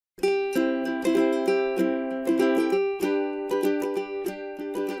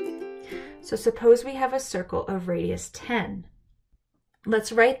So suppose we have a circle of radius 10.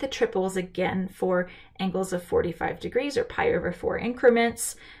 Let's write the triples again for angles of 45 degrees or pi over 4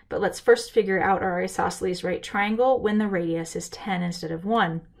 increments, but let's first figure out our isosceles right triangle when the radius is 10 instead of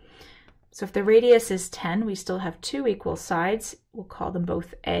 1. So if the radius is 10, we still have two equal sides. We'll call them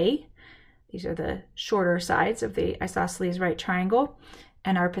both A. These are the shorter sides of the isosceles right triangle.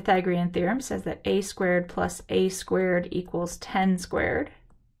 And our Pythagorean theorem says that a squared plus a squared equals 10 squared.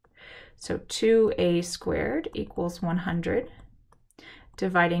 So 2a squared equals 100.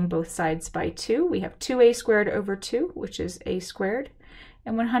 Dividing both sides by 2, we have 2a squared over 2, which is a squared,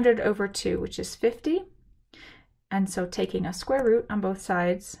 and 100 over 2, which is 50. And so taking a square root on both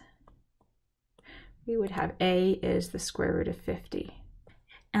sides, we would have a is the square root of 50.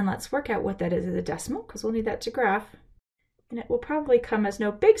 And let's work out what that is as a decimal, because we'll need that to graph. And it will probably come as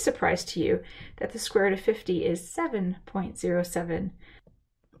no big surprise to you that the square root of 50 is 7.07,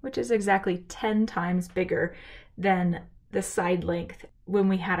 which is exactly 10 times bigger than the side length when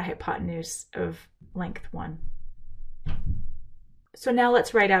we had a hypotenuse of length 1. So now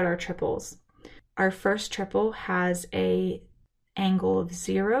let's write out our triples. Our first triple has an angle of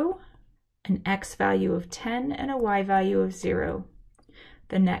 0, an x value of 10, and a y value of 0.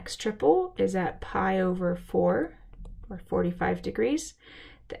 The next triple is at pi over 4, or 45 degrees.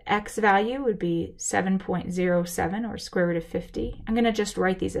 The x value would be 7.07, or square root of 50. I'm going to just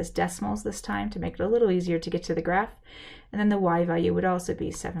write these as decimals this time to make it a little easier to get to the graph. And then the y value would also be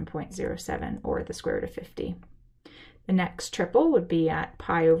 7.07, or the square root of 50. The next triple would be at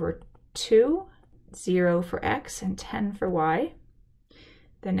pi over 2, 0 for x, and 10 for y.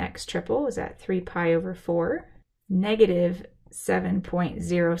 The next triple is at 3 pi over 4, negative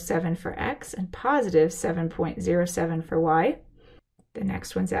 7.07 for x, and positive 7.07 for y. The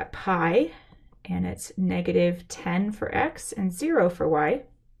next one's at pi, and it's negative 10 for x and 0 for y.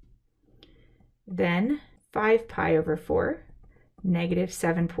 Then 5 pi over 4, negative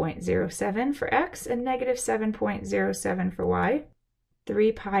 7.07 for x and negative 7.07 for y.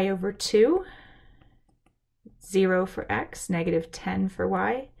 3 pi over 2, 0 for x, negative 10 for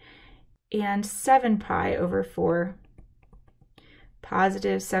y. And 7 pi over 4,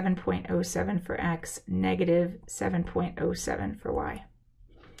 positive 7.07 for x, negative 7.07 for y.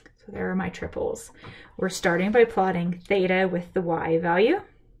 So there are my triples. We're starting by plotting theta with the y value.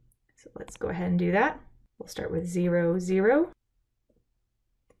 So let's go ahead and do that. We'll start with 0, 0.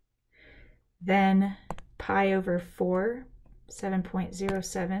 Then pi over 4,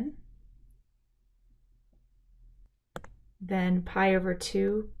 7.07. Then pi over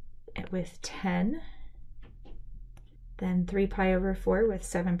 2 with 10. Then 3 pi over 4 with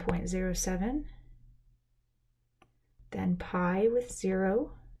 7.07. Then pi with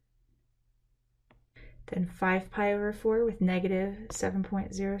 0. Then 5 pi over 4 with negative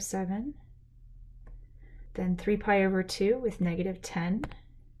 7.07. Then 3 pi over 2 with negative 10.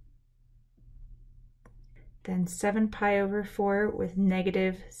 Then 7 pi over 4 with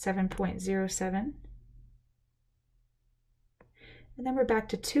negative 7.07. And then we're back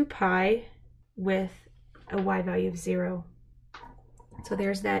to 2 pi with a y value of 0. So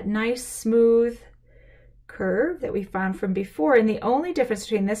there's that nice smooth curve that we found from before. And the only difference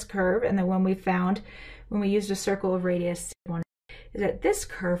between this curve and the one we found when we used a circle of radius 1 is that this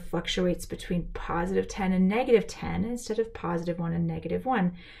curve fluctuates between positive 10 and negative 10 instead of positive 1 and negative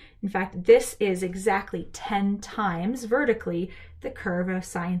 1. In fact, this is exactly 10 times vertically the curve of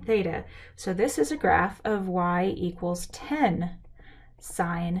sine theta. So this is a graph of y equals 10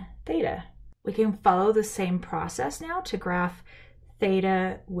 sine theta. We can follow the same process now to graph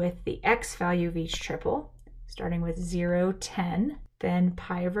theta with the x value of each triple, starting with 0, 10, then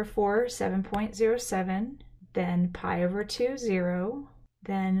pi over 4, 7.07, then pi over 2, 0,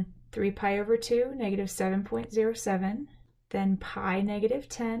 then 3 pi over 2, negative 7.07, then pi negative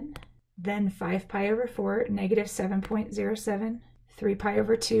 10, then 5 pi over 4, negative 7.07, 3 pi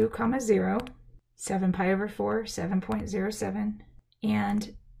over 2, comma 0, 7 pi over 4, 7.07,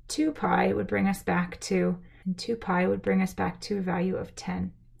 and 2 pi would bring us back to, and 2 pi would bring us back to a value of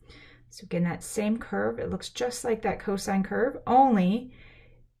 10. So again, that same curve, it looks just like that cosine curve, only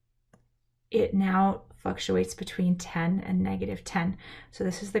it now fluctuates between 10 and negative 10. So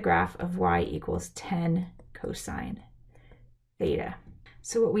this is the graph of y equals 10 cosine theta.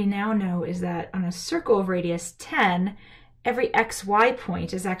 So what we now know is that on a circle of radius 10, every xy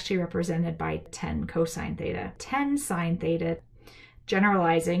point is actually represented by 10 cosine theta. 10 sine theta,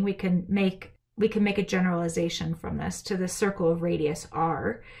 generalizing, we can make a generalization from this to the circle of radius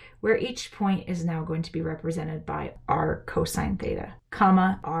r, where each point is now going to be represented by r cosine theta,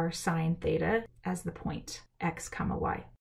 comma r sine theta as the point, x, comma y.